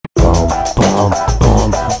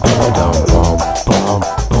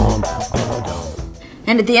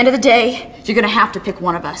at the end of the day, you're gonna have to pick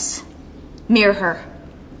one of us. Me or her.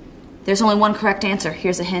 There's only one correct answer.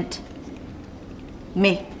 Here's a hint.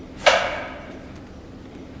 Me.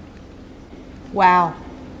 Wow,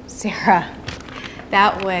 Sarah,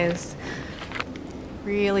 that was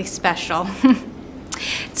really special.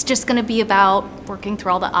 It's just gonna be about working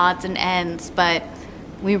through all the odds and ends, but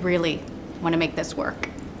we really want to make this work.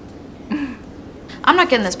 I'm not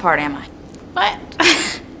getting this part, am I? What?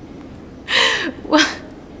 Well,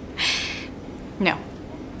 no,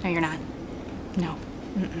 you're not. No.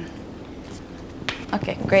 Mm-mm.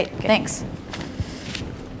 Okay, great. Thanks.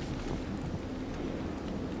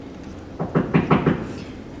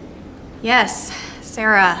 Yes,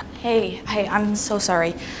 Sarah. Hey, I'm so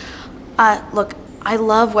sorry. Look, I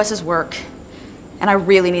love Wes's work, and I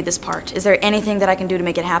really need this part. Is there anything that I can do to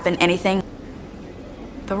make it happen? Anything?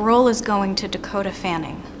 The role is going to Dakota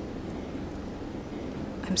Fanning.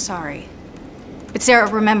 I'm sorry. But Sarah,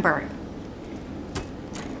 remember,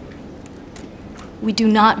 we do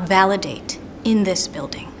not validate in this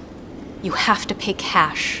building. You have to pay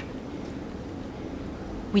cash.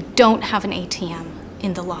 We don't have an ATM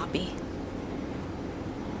in the lobby.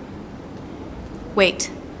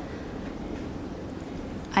 Wait.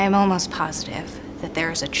 I am almost positive that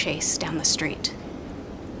there is a Chase down the street.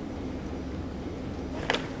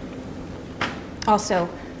 Also,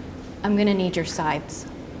 I'm gonna need your sides.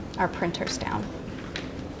 Our printer's down.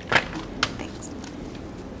 Thanks.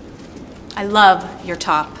 I love your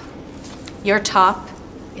top. Your top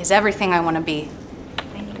is everything I want to be.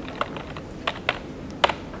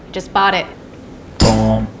 Just bought it.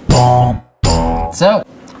 Boom, boom, boom. So,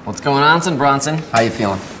 what's going on, Son Bronson? How you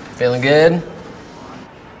feeling? Feeling good?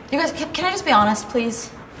 You guys, can I just be honest,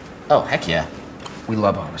 please? Oh, heck yeah. We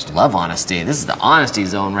love honesty. Love honesty. This is the honesty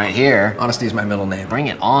zone right here. Honesty is my middle name. Bring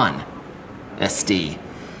it on, SD.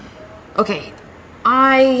 Okay,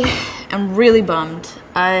 I am really bummed.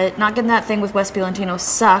 Not getting that thing with Wes Fiorentino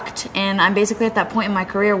sucked, and I'm basically at that point in my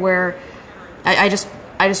career where I just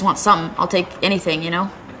want something. I'll take anything, you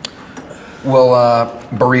know? Well,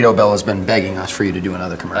 Burrito Bella's been begging us for you to do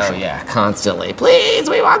another commercial. Oh yeah, constantly. Please,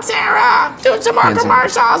 we want Sarah. Do some more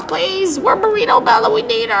commercials, please. We're Burrito Bella, we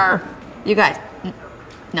need her. You guys,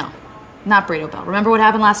 no, not Burrito Bell. Remember what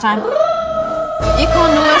happened last time? Y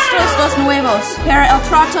con nuestros dos nuevos, para el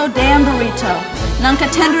trato de un burrito, nunca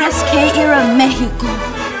tendrás que ir a México.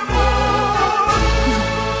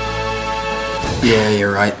 Yeah,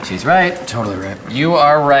 you're right. She's right. Totally right. You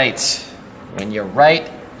are right. When you're right,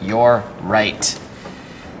 you're right.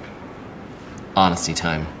 Honesty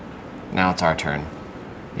time. Now it's our turn.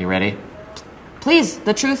 You ready? Please,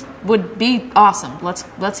 the truth would be awesome.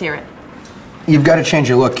 Let's hear it. You've got to change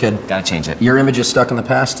your look, kid. Gotta change it. Your image is stuck in the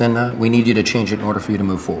past, and we need you to change it in order for you to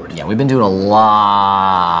move forward. Yeah, we've been doing a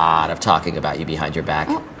lot of talking about you behind your back.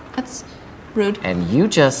 Oh, that's rude. And you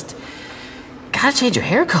just gotta change your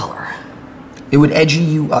hair color. It would edgy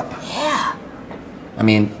you up. Yeah. I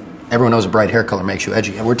mean, everyone knows a bright hair color makes you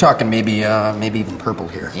edgy. We're talking maybe even purple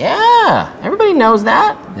here. Yeah, everybody knows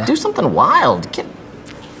that. Yeah. Do something wild. Get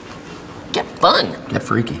fun. Get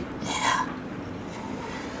freaky. Yeah.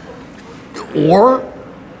 Or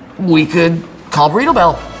we could call Burrito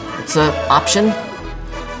Bell. It's an option.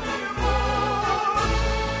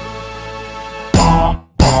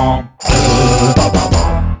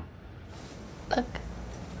 Look.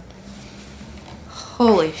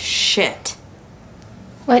 Holy shit.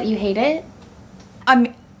 What, you hate it?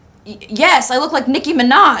 Yes, I look like Nicki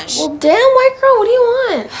Minaj. Well, damn, white girl, what do you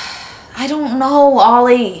want? I don't know,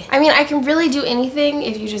 Ollie. I mean, I can really do anything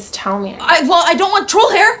if you just tell me. Well, I don't want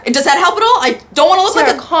troll hair. Does that help at all? I don't want to look Sarah,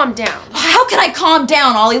 like a... calm down. How can I calm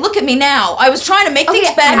down, Ollie? Look at me now. I was trying to make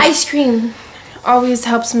things better. Ice cream always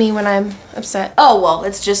helps me when I'm upset. Oh, well,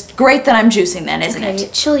 it's just great that I'm juicing then, isn't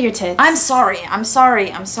it? Chill your tits. I'm sorry.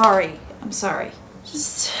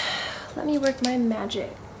 Just let me work my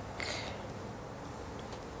magic.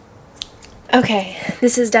 Okay,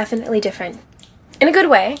 this is definitely different. In a good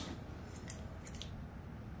way.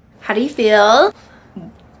 How do you feel?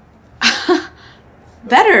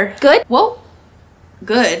 Better. Good? Whoa.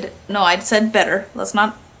 Good. No, I said better. Let's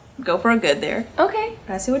not go for a good there. Okay.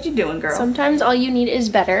 I see what you're doing, girl. Sometimes all you need is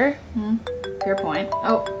better. Fair point.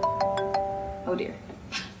 Oh dear.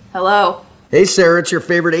 Hello. Hey, Sarah, it's your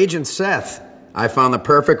favorite agent, Seth. I found the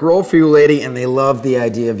perfect role for you, lady, and they love the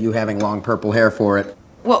idea of you having long purple hair for it.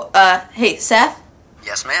 Well, hey, Seth?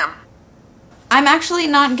 Yes, ma'am. I'm actually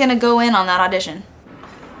not gonna go in on that audition.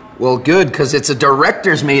 Well, good, because it's a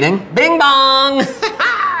director's meeting. Bing bong!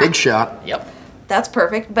 Big shot. Yep. That's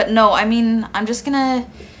perfect, but no, I mean, I'm gonna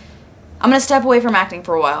step away from acting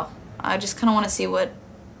for a while. I just kinda wanna see what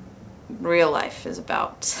real life is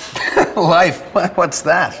about. Life? What's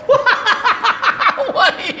that?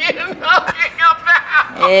 What are you talking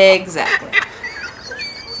about? Exactly.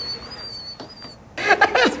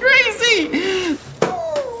 That's crazy.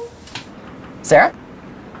 Sarah?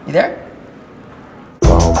 You there?